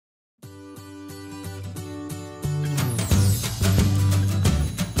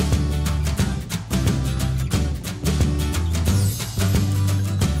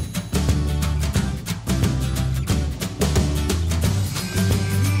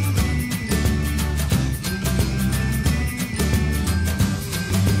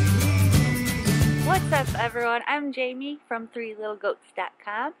up, everyone? I'm Jamie from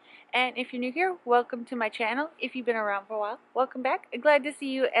 3littlegoats.com, and if you're new here, welcome to my channel. If you've been around for a while, welcome back. Glad to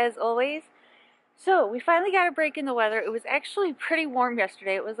see you as always. So we finally got a break in the weather. It was actually pretty warm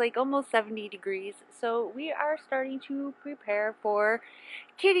yesterday. It was like almost 70 degrees. So we are starting to prepare for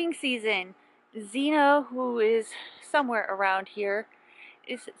kidding season. Xena, who is somewhere around here,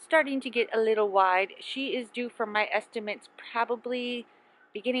 is starting to get a little wide. She is due, from my estimates, probably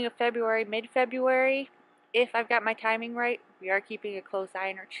beginning of February, mid-February, if I've got my timing right. We are keeping a close eye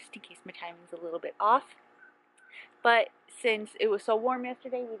on her just in case my timing's a little bit off. But since it was so warm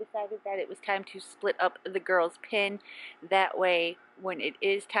yesterday, we decided that it was time to split up the girls' pen. That way, when it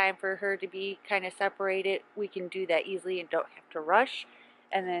is time for her to be kind of separated, we can do that easily and don't have to rush.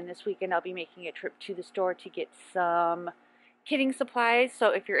 And then this weekend I'll be making a trip to the store to get some kidding supplies.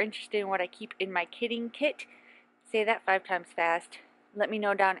 So if you're interested in what I keep in my kidding kit, say that 5 times fast. Let me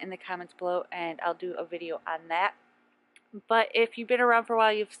know down in the comments below and I'll do a video on that. But if you've been around for a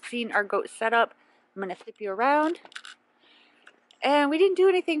while, you've seen our goat setup. I'm going to flip you around. And we didn't do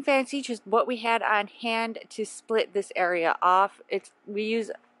anything fancy, just what we had on hand to split this area off. We use,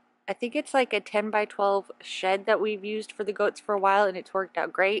 I think it's like a 10 by 12 shed that we've used for the goats for a while, and it's worked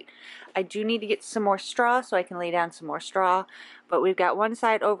out great. I do need to get some more straw so I can lay down some more straw. But we've got one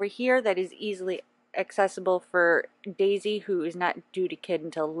side over here that is easily accessible for Daisy, who is not due to kid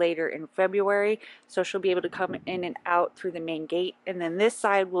until later in February. So she'll be able to come in and out through the main gate. And then this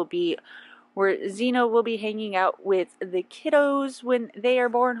side will be where Xena will be hanging out with the kiddos when they are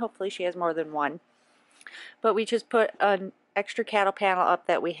born. Hopefully she has more than one. But we just put an extra cattle panel up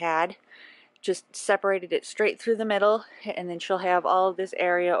that we had, just separated it straight through the middle, and then she'll have all of this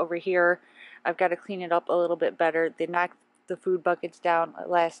area over here. I've got to clean it up a little bit better. They knocked the food buckets down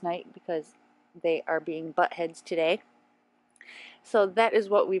last night because they are being butt heads today. So that is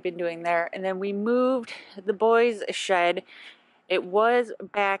what we've been doing there. And then we moved the boys' shed. It was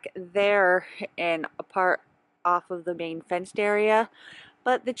back there and a part off of the main fenced area.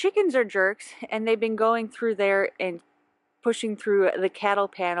 But the chickens are jerks, and they've been going through there and pushing through the cattle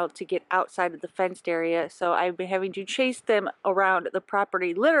panel to get outside of the fenced area. So I've been having to chase them around the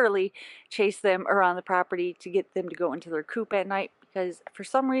property, literally chase them around the property to get them to go into their coop at night, because for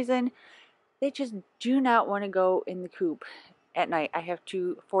some reason they just do not want to go in the coop at night. I have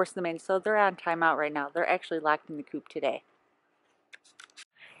to force them in. So they're on timeout right now. They're actually locked in the coop today.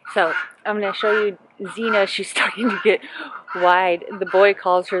 So I'm going to show you Xena. She's starting to get wide. The boy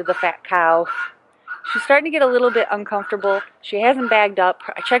calls her the fat cow. She's starting to get a little bit uncomfortable. She hasn't bagged up.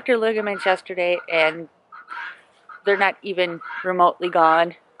 I checked her ligaments yesterday and they're not even remotely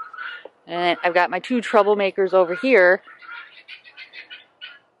gone. And I've got my 2 troublemakers over here.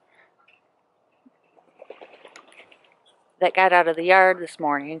 That got out of the yard this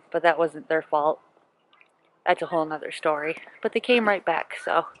morning, but that wasn't their fault. That's a whole nother story. But they came right back,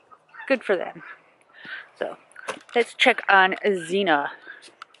 so good for them. So let's check on Xena.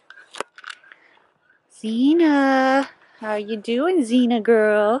 Xena, how you doing, Xena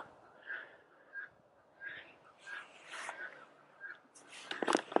girl?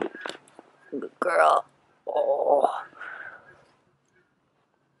 Good girl. Oh.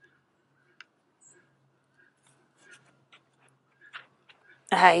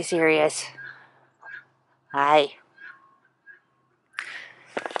 Hi, Sirius. Hi.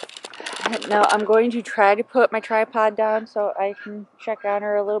 Now I'm going to try to put my tripod down so I can check on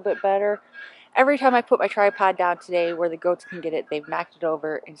her a little bit better. Every time I put my tripod down today where the goats can get it, they've knocked it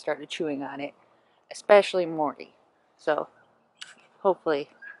over and started chewing on it. Especially Morty. So hopefully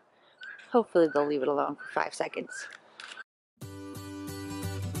they'll leave it alone for 5 seconds.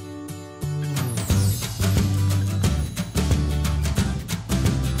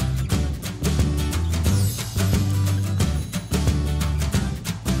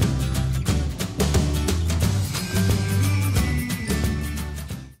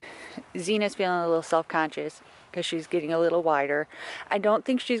 Xena's feeling a little self-conscious because she's getting a little wider. I don't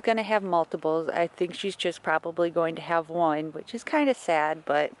think she's going to have multiples. I think she's just probably going to have one, which is kind of sad,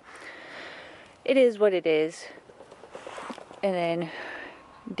 but it is what it is. And then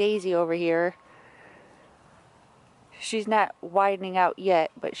Daisy over here, she's not widening out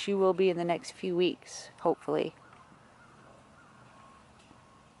yet, but she will be in the next few weeks, hopefully.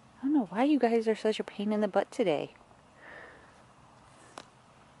 I don't know why you guys are such a pain in the butt today.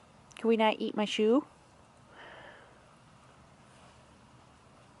 Can we not eat my shoe?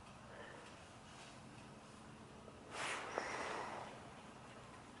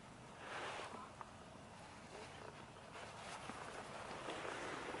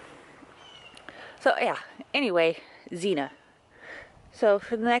 So yeah, anyway, Xena. So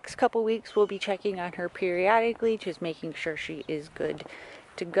for the next couple weeks, we'll be checking on her periodically, just making sure she is good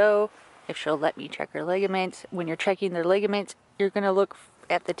to go. If she'll let me check her ligaments. When you're checking their ligaments, you're going to look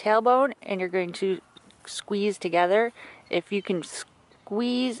at the tailbone and you're going to squeeze together. If you can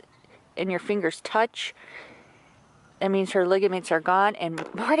squeeze and your fingers touch, that means her ligaments are gone. And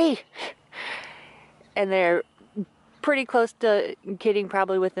Marty! And they're pretty close to getting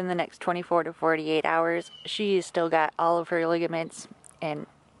probably within the next 24 to 48 hours. She's still got all of her ligaments, and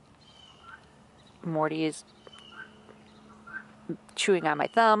Morty is chewing on my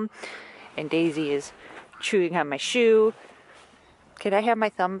thumb, and Daisy is chewing on my shoe. Can I have my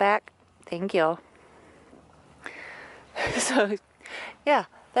thumb back? Thank you. So, yeah,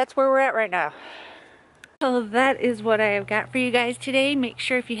 that's where we're at right now. So that is what I have got for you guys today. Make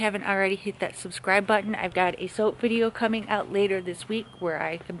sure if you haven't already, hit that subscribe button. I've got a soap video coming out later this week where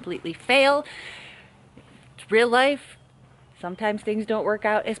I completely fail. It's real life. Sometimes things don't work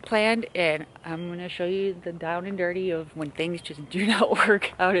out as planned, and I'm going to show you the down and dirty of when things just do not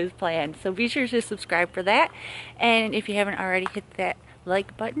work out as planned. So be sure to subscribe for that. And if you haven't already, hit that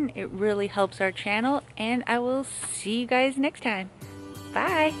like button. It really helps our channel, and I will see you guys next time.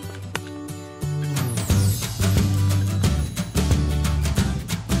 Bye!